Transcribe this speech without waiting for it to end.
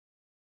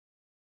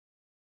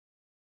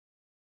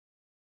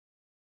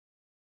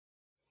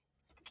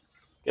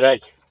G'day,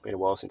 been a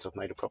while since I've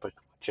made a proper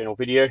channel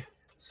video,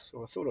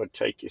 so I thought I'd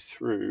take you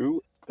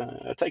through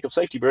a takeoff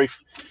safety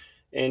brief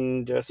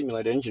and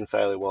simulate engine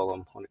failure while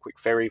I'm on a quick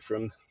ferry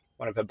from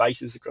one of her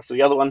bases across to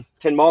the other one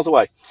 10 miles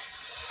away.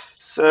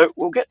 So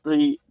we'll get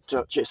the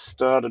Duchess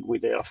started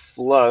with our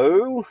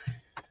flow.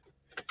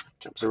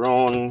 Jumps are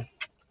on,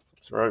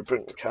 jumps are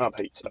open, carb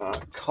heats are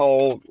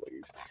cold,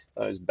 leave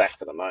those back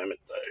for the moment,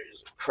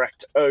 those are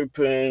cracked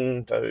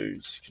open,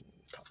 those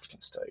pumps can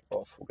stay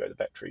off. We'll go to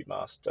battery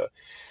master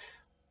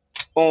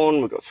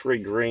on. We've got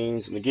 3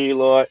 greens and the gear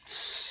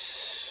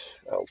lights.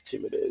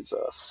 Altimeters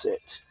are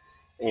set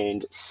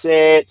and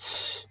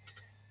set.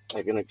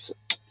 Avionics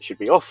should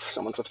be off.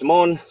 Someone's left them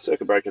on.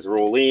 Circuit breakers are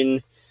all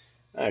in.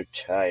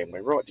 Okay, and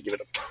we're right to give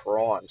it a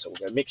prime. So we'll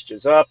go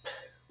mixtures up.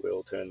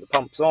 We'll turn the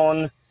pumps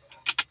on.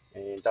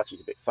 And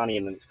Dutchie's a bit funny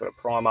and then it's got a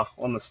primer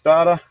on the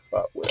starter,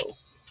 but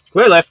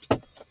we're left.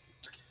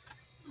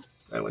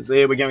 No one's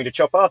there. We're going to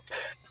chop up.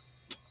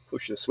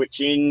 Push the switch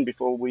in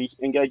before we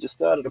engage the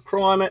starter to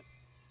prime it.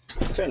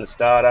 Turn the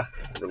starter,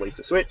 release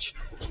the switch,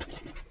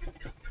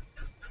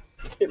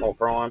 bit more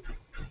prime,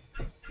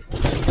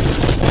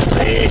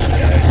 there she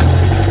goes,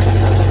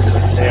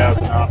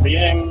 1000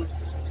 RPM,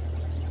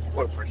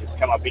 water pressure's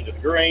come up into the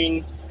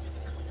green,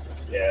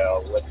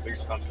 our left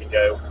boost pump can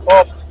go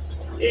off,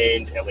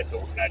 and our left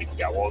alternator can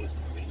go on,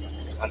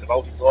 the under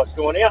voltage light's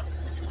gone out,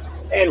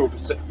 and we'll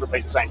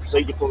repeat the same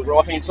procedure for the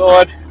right hand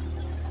side.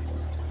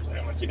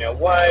 Now once in our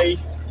way,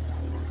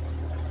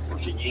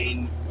 pushing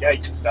in,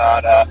 engage the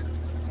starter,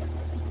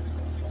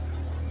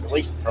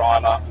 release the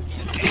primer,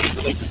 and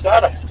release the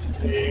starter.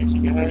 There she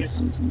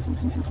goes.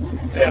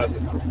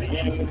 1000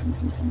 RPM.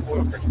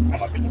 Oil pressure's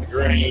come up into the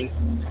green.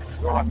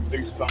 Right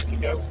boost pump can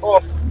go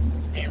off,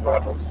 and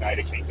right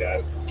alternator can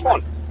go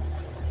on.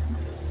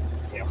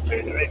 Now we'll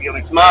turn the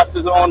avionics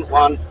masters on.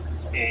 1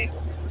 and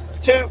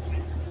 2.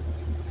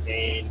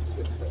 And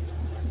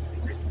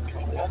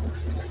come along.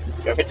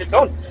 Go get it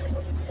on.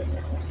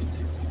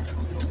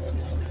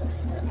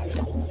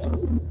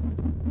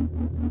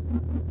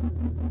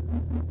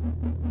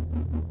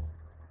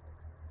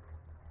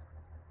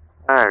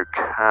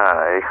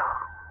 Okay,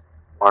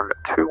 1,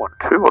 2, 1,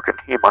 2, I can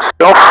hear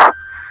myself.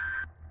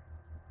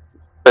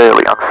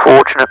 Fairly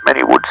unfortunate,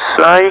 many would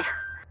say.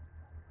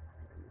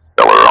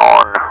 So we're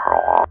on,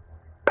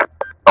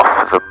 off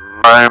for the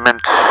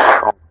moment,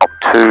 on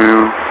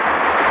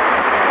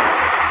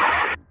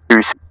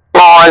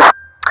 265.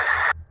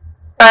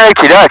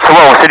 Okie doke, so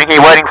while we're sitting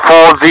here waiting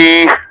for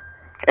the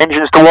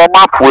engines to warm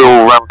up,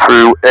 we'll run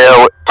through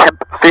our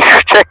temp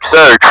fish check.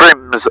 So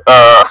trims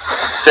are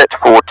set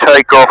for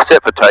takeoff,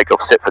 set for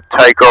takeoff, set for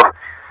takeoff.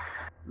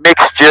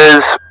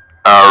 Mixtures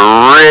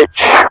are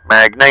rich,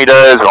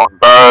 magnetos on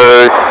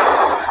both,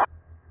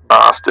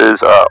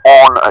 masters are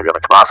on,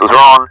 avionics masters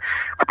are on,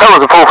 propellers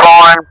are full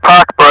firing,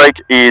 park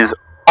brake is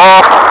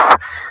off,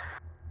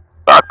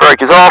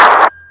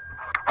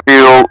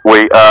 fuel,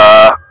 we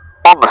are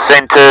on the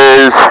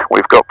centres,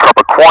 we've got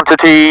proper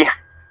quantity,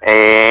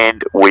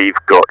 and we've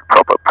got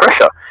proper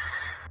pressure.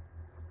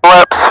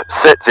 Flaps,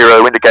 set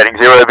 0, indicating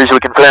 0, visually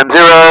confirm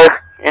 0.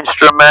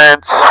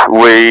 Instruments,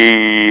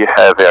 we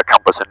have our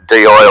compass and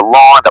DI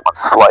aligned, that one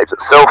slaves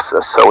itself,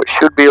 so it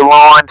should be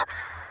aligned.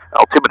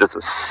 Altimeters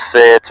are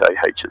set,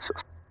 AHs are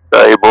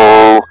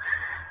stable,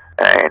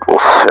 and we'll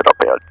set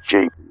up our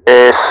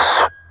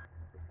GPS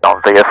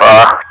on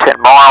VFR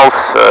 10 miles,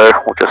 so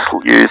we'll just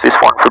use this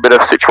one for a bit of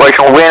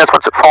situational awareness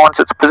once it finds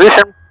its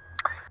position.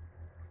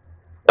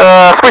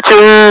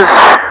 Switches,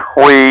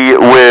 we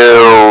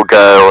will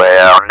go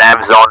our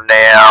navs on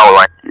now, we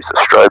won't use the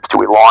strobes till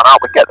we line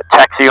up, we can get the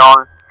taxi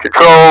on,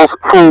 controls,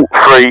 full,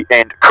 free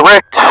and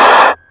correct,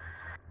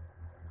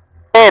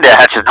 and our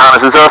hatches and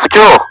harnesses are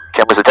secure,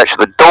 cameras attached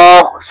to the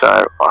door, so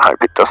I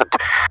hope it doesn't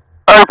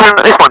open,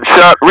 this one's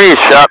shut, rear's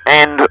shut,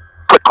 and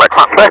click, clack,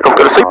 front and back, I've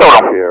got a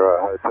seatbelt on. Sierra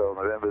Hotel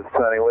November's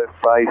turning left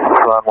base,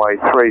 runway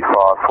 35,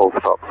 full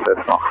stop,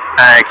 Cessna.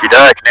 Okie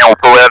doke, now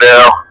we'll pull out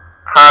our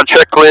hard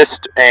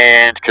checklist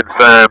and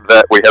confirm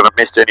that we haven't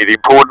missed any of the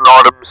important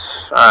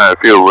items.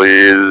 Fuel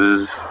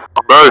is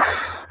on both.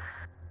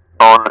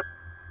 On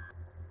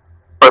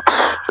flips,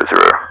 so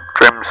 0,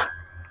 trims,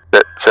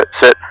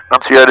 set,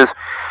 enunciators.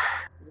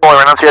 While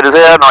our enunciators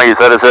out, and I'll use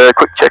that as a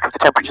quick check of the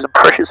temperatures and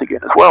pressures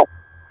again as well.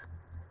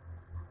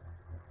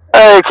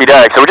 Okie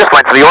doke, so we're just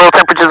waiting for the oil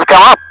temperatures to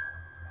come up.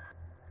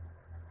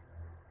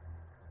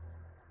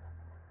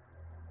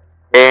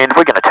 And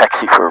we're going to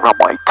taxi for a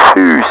runway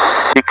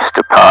 26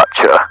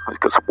 departure.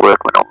 We've got some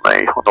workmen on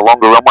the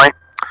longer runway.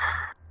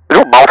 It's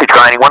all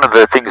multi-training. One of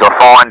the things I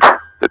find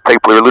that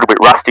people are a little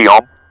bit rusty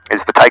on is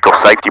the takeoff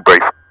safety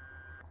brief.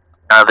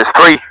 There's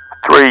three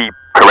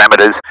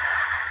parameters,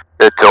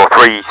 or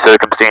 3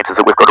 circumstances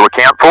that we've got to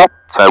account for.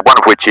 So one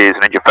of which is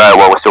an engine failure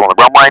while we're still on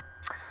the runway.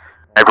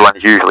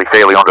 Everyone's usually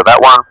fairly onto that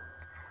one.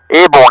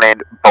 Airborne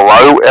and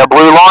below our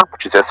blue line,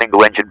 which is our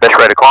single engine best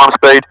rate of climb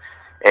speed,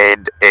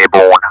 and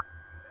airborne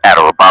at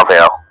or above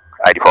our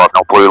 85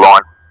 knot blue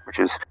line, which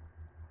is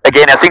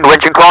again our single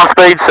engine climb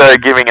speed, so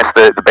giving us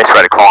the best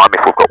rate of climb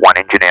if we've got one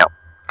engine out.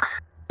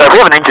 So if we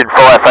have an engine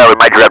fire failure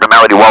major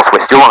abnormality whilst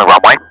we're still on the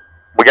runway,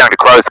 we're going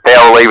to close the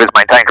power levers,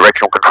 maintain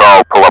directional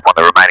control, pull up on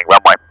the remaining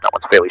runway. That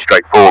one's fairly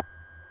straightforward.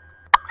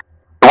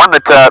 The one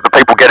that the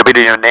people get a bit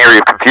in an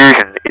area of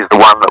confusion is the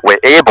one that we're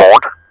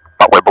airborne,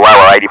 but we're below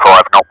our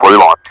 85 knot blue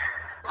line.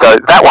 So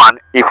that one,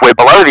 if we're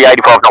below the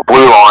 85 knot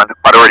blue line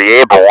but already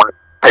airborne,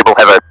 people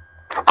have a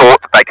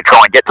thought that they could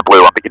try and get to blue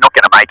line, but you're not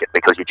going to make it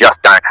because you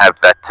just don't have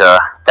that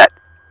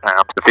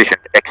sufficient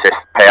excess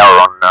power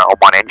on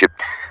one engine.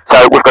 So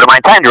we've got to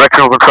maintain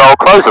directional control,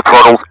 close the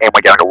throttles, and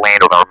we're going to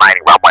land on the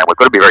remaining runway. We've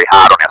got to be very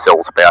hard on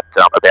ourselves about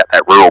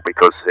that rule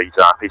because these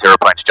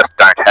aeroplanes just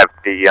don't have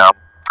the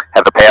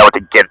power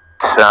to get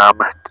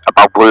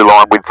above blue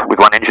line with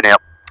one engine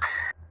out.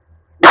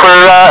 If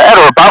we're at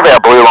or above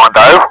our blue line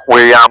though,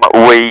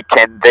 we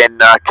can then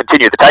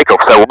continue the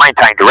takeoff. So we'll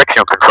maintain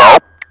directional control,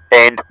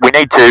 and we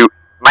need to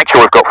make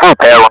sure we've got full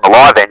power on the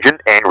live engine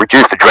and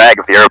reduce the drag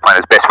of the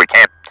aeroplane as best we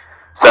can.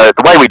 So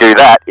the way we do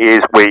that is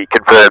we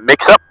confirm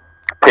mix up,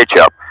 pitch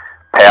up,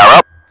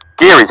 power up,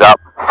 gear is up,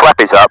 flap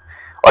is up,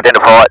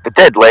 identify the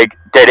dead leg,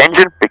 dead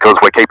engine, because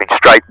we're keeping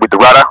straight with the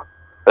rudder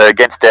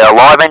against our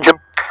live engine.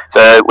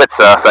 So let's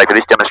say for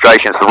this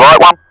demonstration it's the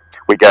right one.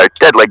 We go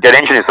dead leg, dead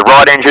engine is the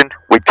right engine.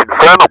 We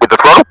confirm it with the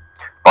throttle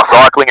by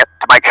cycling it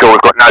to make sure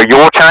we've got no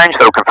yaw change.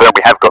 That'll confirm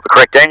we have got the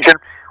correct engine.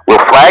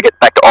 We'll flag it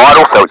back to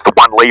idle, so it's the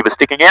one lever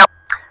sticking out.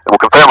 And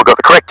we'll confirm we've got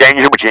the correct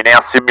engine, which in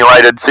our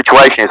simulated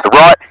situation is the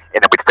right,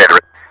 and then we'd feather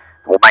it.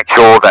 We'll make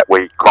sure that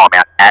we climb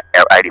out at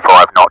our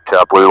 85 knot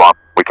blue line.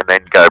 We can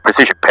then go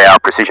precision power,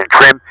 precision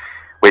trim,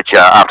 which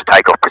after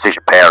takeoff,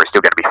 precision power is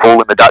still going to be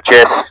full in the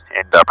Duchess,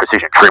 and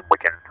precision trim we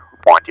can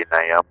wind in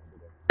a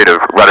bit of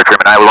rudder trim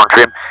and aileron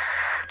trim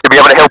to be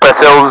able to help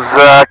ourselves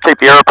keep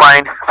the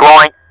aeroplane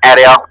flying at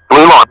our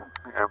blue line,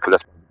 because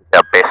that's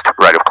our best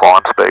rate of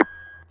climb speed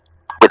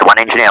with one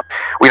engine out.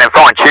 We then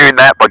fine tune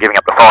that by giving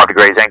up the 5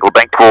 degrees angle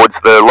bank towards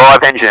the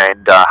live engine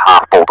and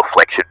half ball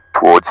deflection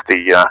towards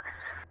the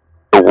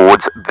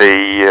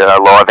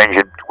live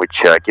engine,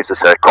 which gives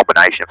us a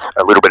combination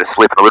of a little bit of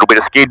slip and a little bit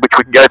of skid, which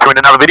we can go through in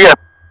another video.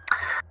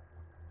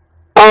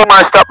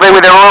 Almost up there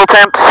with our oil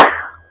temps.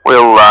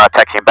 We'll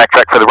taxi and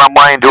backtrack for the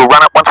runway and do a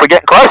run up once we're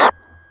getting close.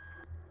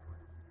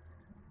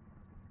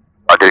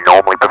 I do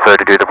normally prefer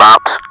to do the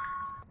ramps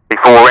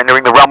before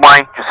entering the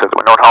runway, just so that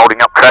we're not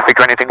holding up traffic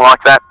or anything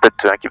like that, but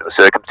given the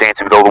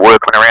circumstances with all the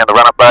workmen around the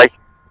run-up bay,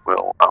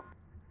 we'll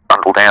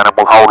bundle down and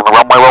we'll hold on the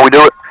runway while we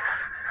do it.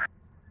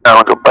 No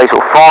one's on base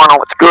or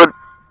final, it's good.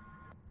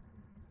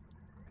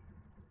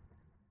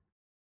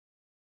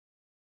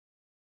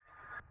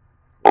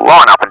 We'll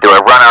line up and do a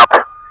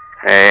run-up,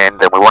 and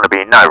then we want to be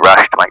in no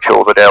rush to make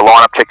sure that our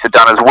line-up checks are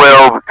done as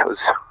well,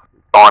 because we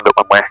find that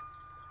when we're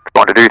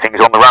trying to do things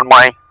on the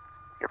runway,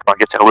 everyone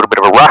gets in a little bit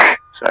of a rush,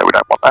 so we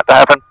don't want that to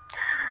happen.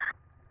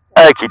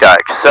 Okie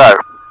doke, so,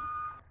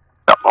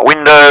 up my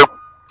window,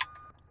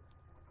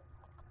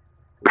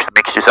 push the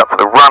mixtures up for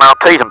the run-up,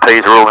 T's and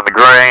P's are all in the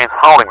green,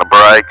 holding the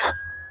brakes,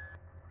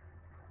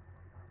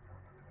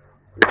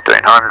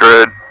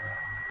 1500,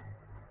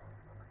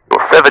 do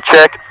a feather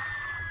check,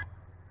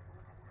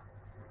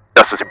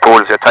 just as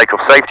important as our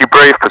takeoff safety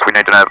brief, because we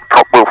need to know the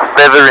top wheel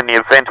feather in the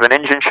event of an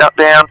engine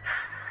shutdown.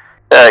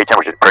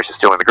 Temperature and pressure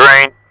still in the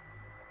green.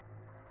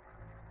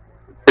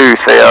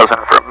 2000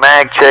 for a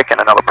mag check and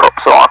another prop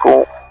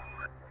cycle.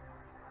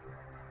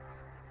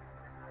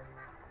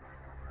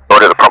 I'll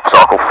do the prop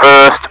cycle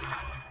first.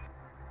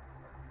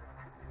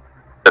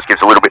 Just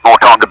gives a little bit more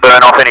time to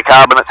burn off any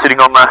carbon that's sitting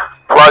on the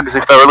plugs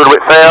if they're a little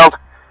bit fouled.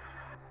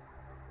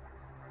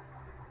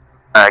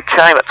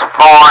 Okay, that's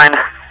fine.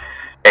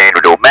 And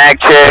we'll do a mag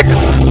check.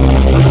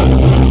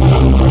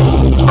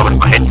 I've got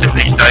my headset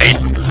these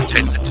days. This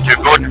headset's too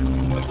good,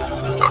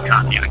 so I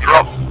can't hear the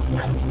drop.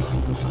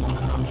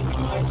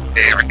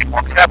 Everything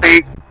looks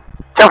happy.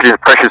 Temperatures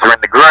and pressures are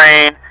in the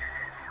green.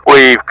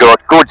 We've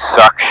got good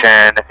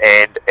suction,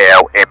 and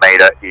our air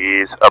meter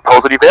is a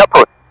positive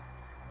output.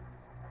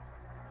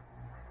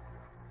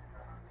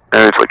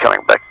 As we're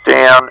coming back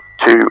down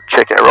to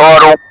check our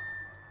idle.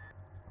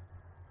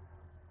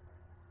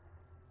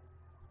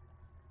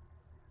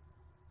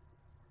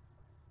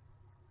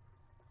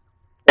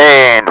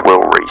 And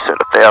we'll reset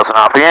 1000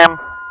 RPM.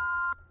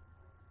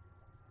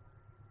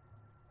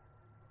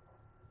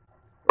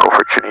 Roll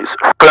friction is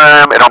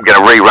firm, and I'm going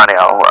to rerun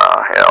our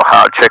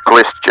hard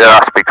checklist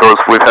just because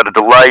we've had a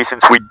delay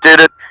since we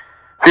did it.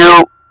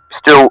 Fuel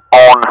still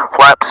on,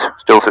 flaps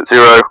still set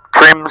 0,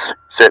 trims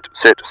set,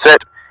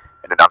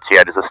 and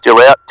enunciators are still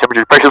out.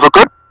 Temperature and pressures look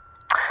good.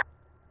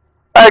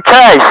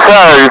 Okay,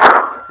 so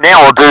now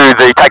I'll do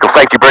the takeoff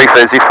safety brief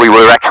as if we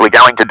were actually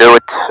going to do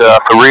it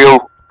for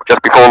real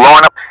just before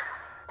lineup.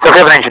 So if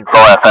we have an engine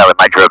fire failure,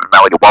 major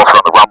abnormality whilst we're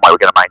on the runway,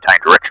 we're going to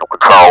maintain directional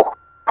control,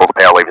 pull the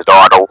power levers to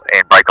idle,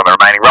 and brake on the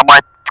remaining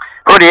runway.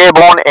 If we're already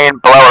airborne and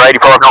below our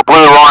 85 knot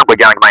blue line, we're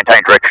going to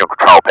maintain directional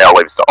control, power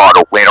levers to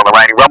idle, land on the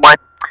remaining runway.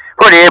 If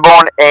we're already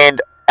airborne and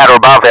at or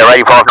above our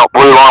 85 knot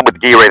blue line with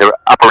the gear either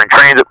up or in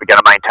transit, we're going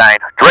to maintain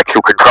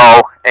directional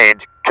control and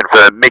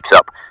confirm mix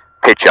up,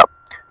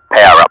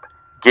 power up,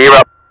 gear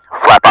up,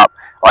 flap up,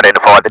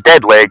 identify the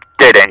dead leg,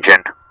 dead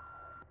engine,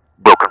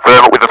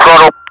 confirm it with the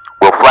throttle,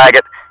 we'll flag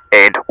it,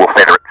 and we'll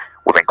feather it.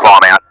 We'll then climb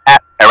out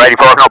at our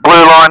 85 knot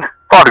blue line,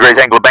 5 degrees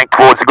angle of bank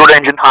towards the good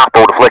engine, half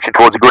ball deflection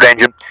towards the good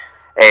engine,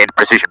 and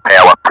precision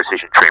power,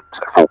 precision trim,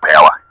 so full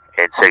power,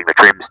 and setting the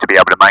trims to be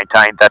able to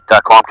maintain that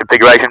climb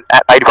configuration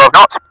at 85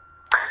 knots.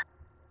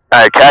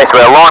 Okay, so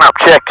our lineup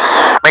checks,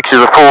 mixtures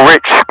are full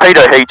rich,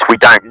 pitot heats we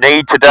don't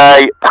need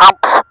today,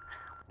 pumps,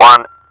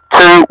 1,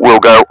 2 will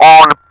go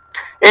on,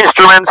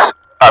 instruments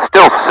are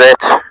still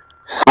set,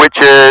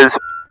 switches,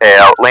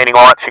 our landing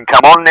lights can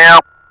come on now,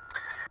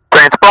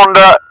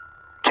 transponder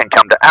can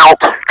come to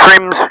alt,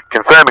 trims,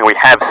 confirming we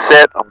have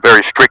set, I'm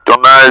very strict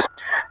on those,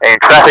 and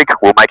traffic,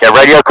 we'll make our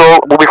radio call,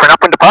 and we'll be for an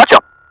upwind departure.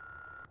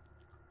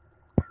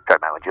 Go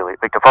Male and Juliet,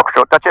 Victor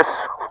Foxtrot Duchess,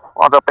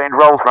 lines up and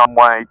rolls,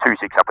 runway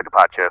 26 upwind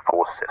departure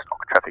for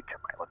Cessnock traffic.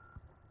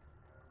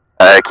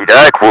 Okie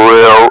doke,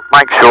 we'll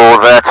make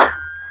sure that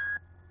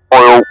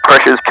oil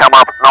pressures come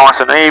up nice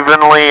and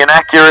evenly and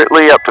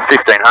accurately up to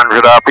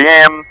 1500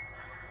 RPM.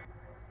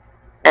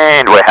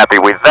 And we're happy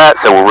with that,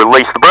 so we'll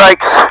release the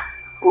brakes.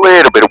 A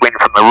little bit of wind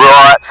from the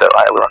right, so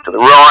aileron to the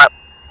right.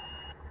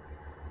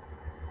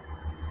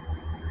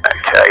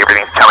 Okay,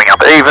 everything's coming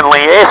up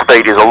evenly,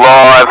 airspeed is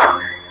alive,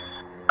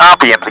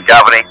 RPMs are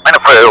governing,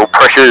 manifold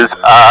pressures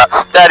are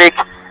static,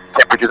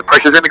 temperatures and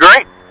pressures in the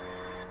green.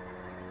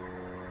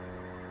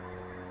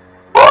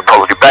 Right,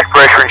 positive back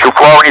pressure and she'll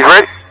fly when he's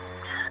ready.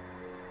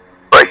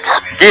 Brakes,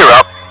 gear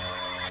up,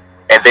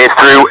 and there's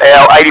through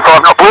our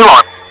 85 knot blue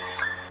line.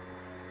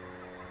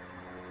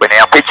 We're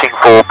now pitching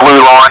for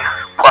blue line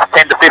plus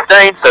 10 to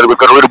 15, so that we've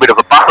got a little bit of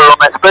a buffer on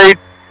that speed.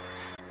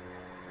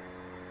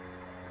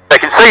 So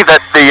you can see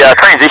that the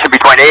transition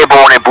between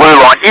airborne and blue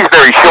line is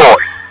very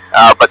short,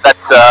 but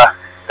that's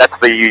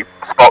the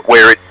spot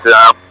where it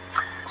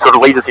sort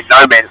of leaves us in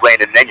no man's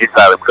land in an engine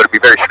failure. We've got to be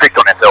very strict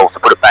on ourselves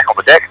to put it back on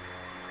the deck.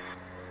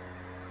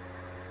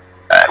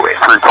 We're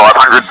through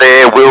 500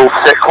 there, we'll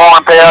set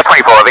climb power,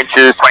 25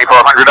 inches,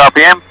 2500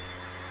 RPM.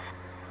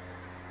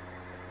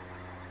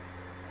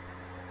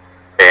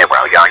 And we're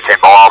only going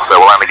 10 miles, so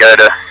we'll only go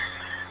to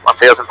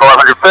 1,500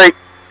 feet.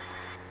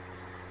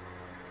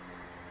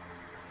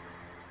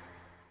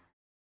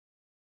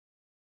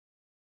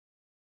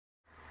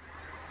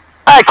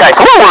 Okay,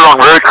 so while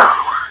we're en route,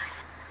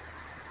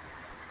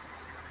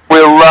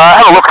 we'll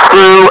have a look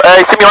through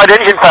a simulated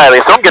engine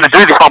failure. So I'm going to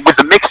do this one with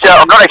the mixture.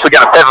 I'm not actually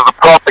going to feather the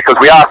prop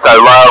because we are so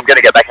low. I'm going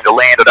to go back into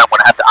land. I don't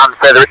want to have to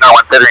unfeather it. No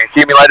unfeathering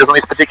accumulators on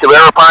this particular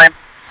aeroplane.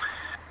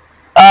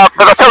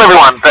 But I'll tell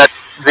everyone that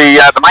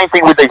the main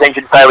thing with these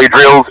engine failure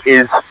drills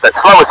is that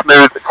slow is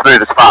smooth, but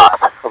smooth is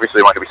fast.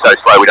 Obviously we want to be so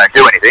slow we don't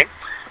do anything,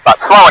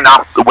 but slow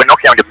enough that we're not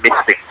going to miss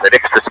things. That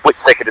extra split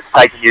second it's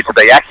taking you to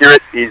be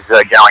accurate is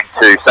going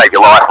to save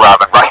your life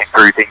rather than rushing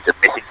through things and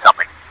missing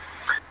something.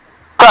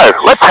 So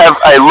let's have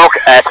a look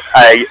at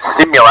a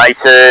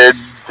simulated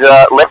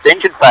left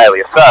engine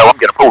failure. So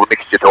I'm going to pull the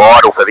mixture to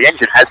idle so the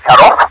engine has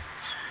cut off,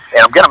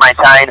 and I'm going to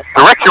maintain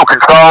directional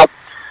control,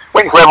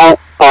 wings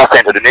level, all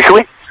centered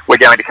initially.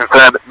 We're going to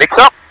confirm mix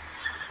up,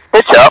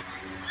 pitch up,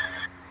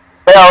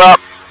 power up,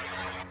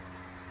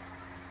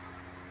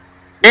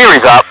 gear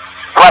is up,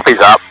 flap is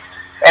up,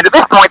 and at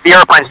this point the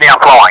aeroplane's now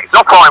flying. It's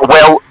not flying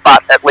well,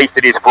 but at least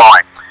it is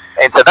flying.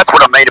 And so that's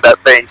what I mean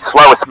about being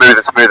slow as smooth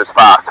and smooth as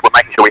fast. We're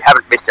making sure we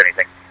haven't missed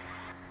anything.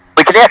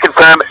 We can now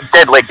confirm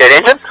dead leg, dead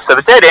engine. So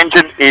the dead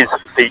engine is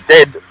the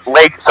dead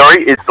leg,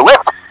 is the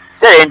left.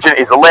 Dead engine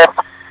is the left.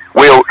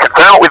 We'll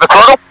confirm it with the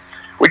throttle.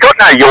 We got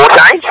no yaw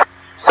change,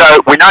 so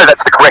we know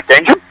that's the correct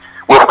engine.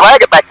 We'll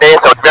flag it back there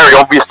so it's very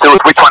obvious to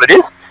us which one it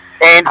is,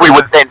 and we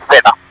would then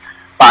feather.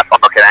 But I'm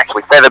not going to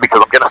actually feather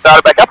because I'm going to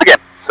start it back up again.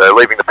 So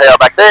leaving the power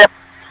back there,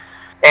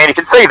 and you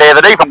can see there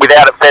that even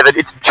without it feathered,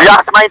 it's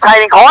just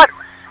maintaining height.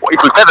 If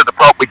we feather the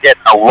prop, we get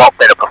a lot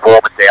better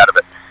performance out of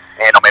it.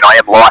 And I mean, I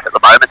am light at the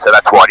moment, so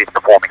that's why it is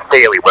performing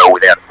fairly well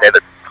without it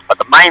feathered.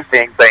 But the main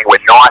thing being we're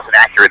nice and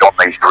accurate on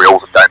these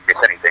drills and don't miss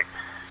anything.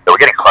 So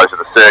we're getting close to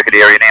the circuit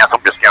area now, so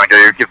I'm just going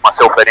to give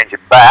myself that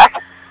engine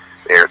back.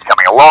 There, it's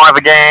coming alive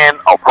again.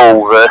 I'll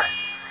pull the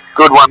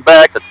good one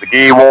back. That's the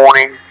gear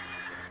warning.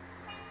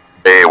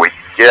 There we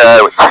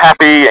go. It's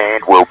happy,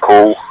 and we'll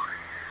pull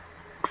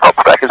the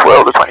props back as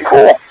well to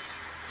 24.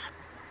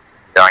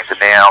 Going to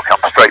now come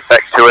straight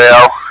back to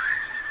our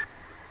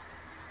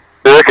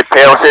circuit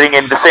power setting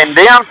and descend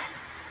down.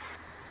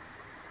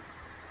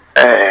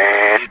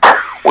 And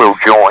we'll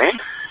join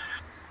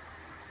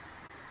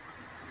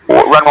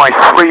runway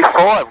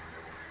 35.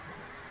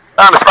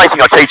 The spacing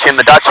I teach in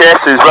the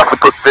Duchess is roughly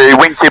put the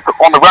wingtip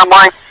on the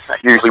runway.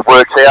 That usually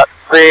works out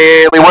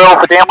fairly well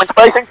for downwind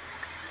spacing.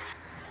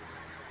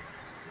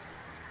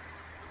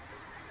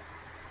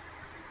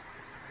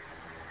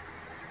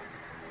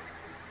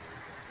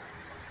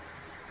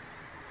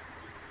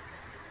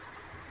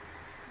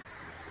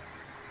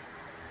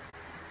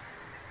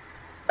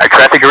 No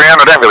traffic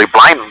around, I don't really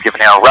blame them given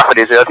how rough it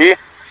is out here.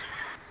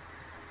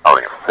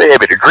 Holding a fair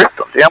bit of drift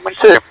on downwind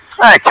too.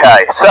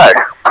 Okay, so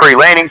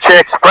pre-landing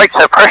checks, brakes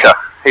have pressure,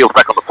 heels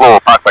back on the floor,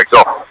 park brakes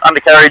off.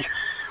 Undercarriage,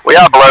 we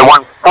are below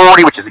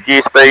 140, which is the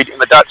gear speed in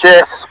the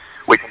Duchess.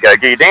 We can go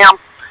gear down,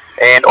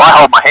 and I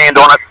hold my hand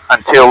on it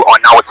until I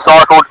know it's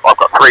cycled. I've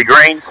got 3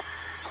 greens,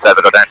 so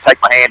that I don't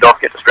take my hand off,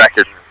 get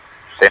distracted,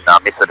 and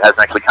then miss it hasn't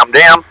actually come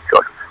down.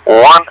 Got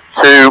 1,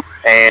 2,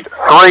 and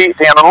 3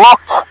 down and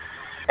locked,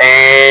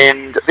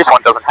 and this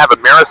one doesn't have a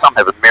mirror. Some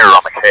have a mirror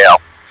on the cow.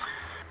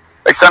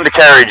 Next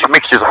undercarriage,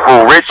 mixtures are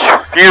full rich.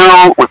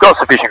 Fuel, we've got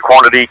sufficient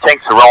quantity.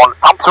 Tanks are on,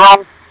 pumps are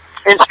on.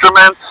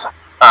 Instruments,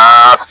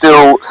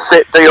 still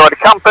set DI to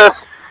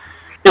compass.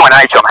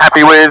 UNH I'm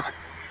happy with.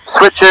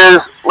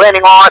 Switches,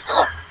 landing lights,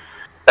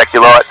 taxi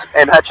lights,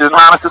 and hatches and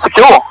harnesses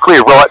secure.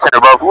 Clear right, centre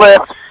above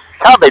left.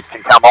 Car beds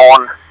can come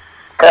on.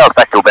 Power's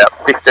back to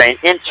about 15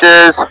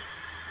 inches.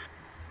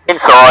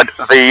 Inside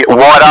the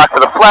wide arc for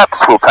the flaps,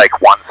 we'll take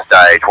 1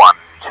 stage, 1,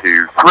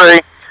 2,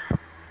 3.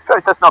 So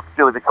that's not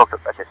really the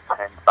cockpit Duchess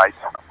 10 base,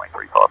 runway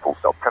 35 full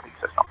stop, traffic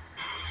system.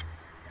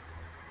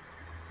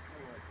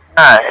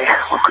 Okay,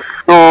 looking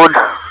good.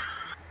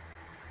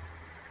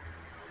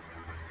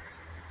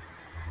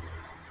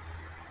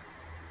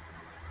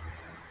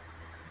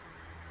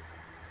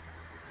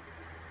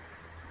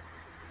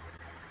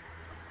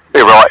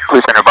 Clear right,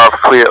 clear centre above,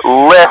 clear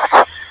left.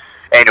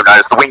 And you'll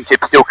notice the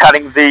wingtip still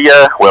cutting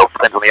the, well,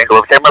 depends on the angle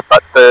of the camera,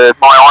 but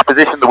my eye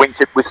position, the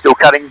wingtip was still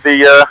cutting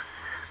the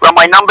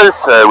runway numbers,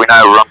 so we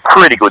know we're on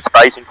pretty good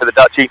spacing for the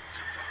Dutchie.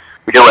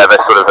 We do have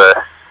a sort of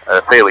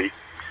a fairly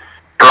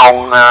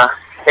strong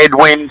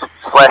headwind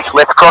 /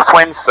 left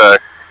crosswind, so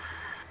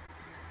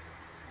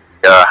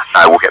no,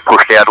 we'll get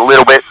pushed out a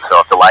little bit, so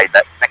I've delayed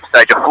that next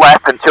stage of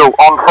flap until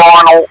on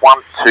final.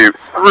 1, 2,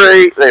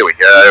 3, there we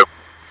go.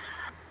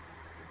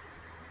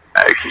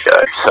 Okie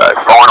doke, so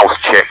finals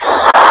checks.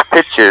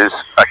 Pitches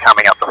are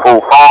coming up the full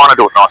fine. I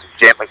do it nice and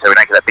gently so we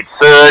don't get that big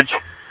surge.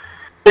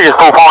 Pitches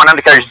full fine,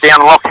 undercarriage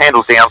down, locked,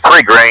 handles down,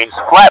 3 greens,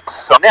 flaps.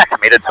 So I'm now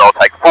committed, so I'll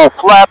take full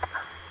flap.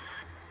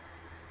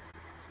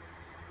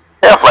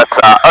 Our flaps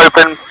are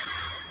open.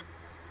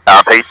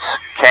 Our heats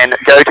can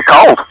go to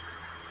cold.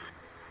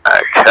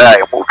 Okay,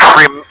 we'll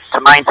trim to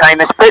maintain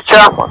this picture.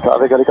 About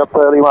half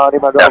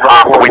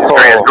the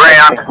windscreen is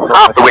ground,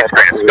 half the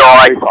windscreen is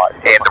sky, and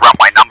the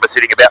runway number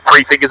sitting about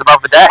 3 fingers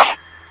above the dash.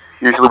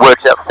 Usually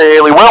works out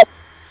fairly well.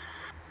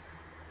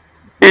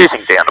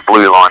 Using down the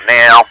blue line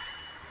now.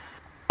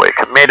 We're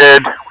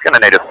committed. We're going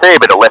to need a fair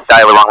bit of left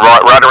aileron,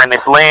 right rudder in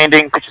this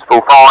landing. Pitches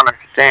full fine,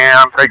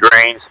 down, 3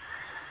 greens.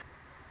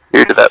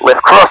 Due to that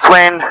left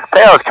crosswind,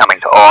 power's coming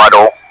to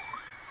idle.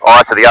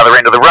 Eyes to the other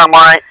end of the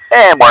runway,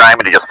 and we're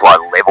aiming to just fly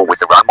level with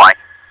the runway.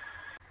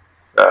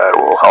 So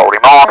we'll hold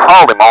him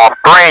off,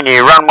 brand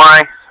new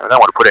runway, so we don't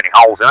want to put any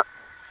holes in it.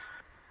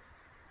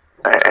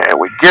 There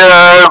we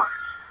go.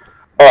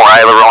 More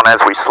aileron as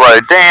we slow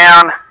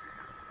down,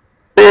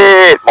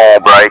 bit more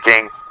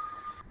braking,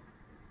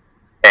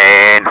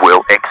 and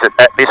we'll exit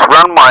at this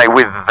runway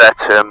with that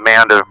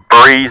amount of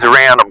breeze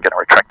around. I'm going to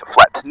retract the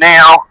flaps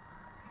now.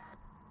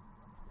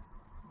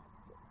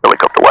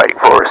 Helicopter waiting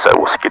for us, so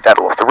we'll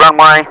skedaddle off the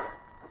runway.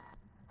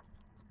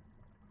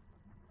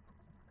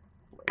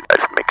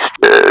 Those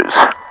mixtures.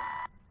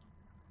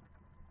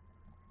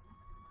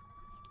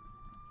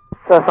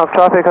 Cessna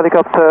traffic,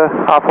 helicopter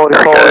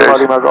R44,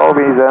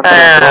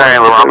 and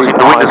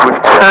the windows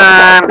we've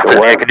turned, put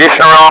the air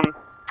conditioner on.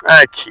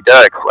 Okie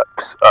doke,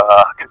 flaps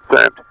are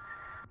confirmed.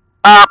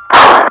 Up,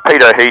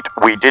 pitot heat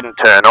we didn't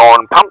turn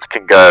on, pumps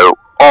can go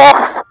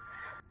off.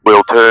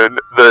 We'll turn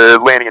the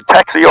landing and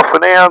taxi off for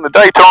now in the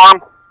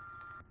daytime.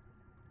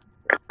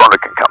 Responder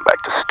can come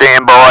back to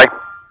standby.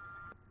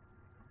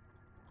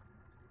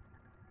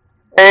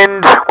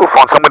 And we'll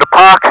find somewhere to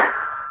park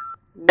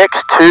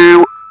next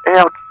to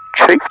our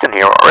chieftain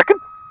here, I reckon.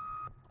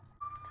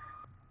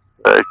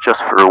 So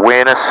just for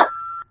awareness,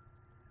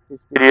 this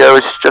video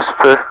is just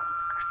for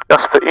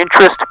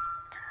interest.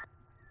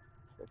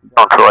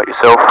 Don't try it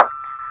yourself.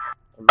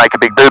 Make a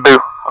big boo-boo.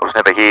 I was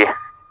never here.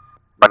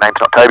 My name's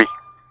not Toby.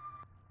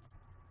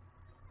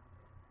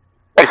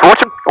 Thanks for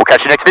watching. We'll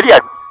catch you next video.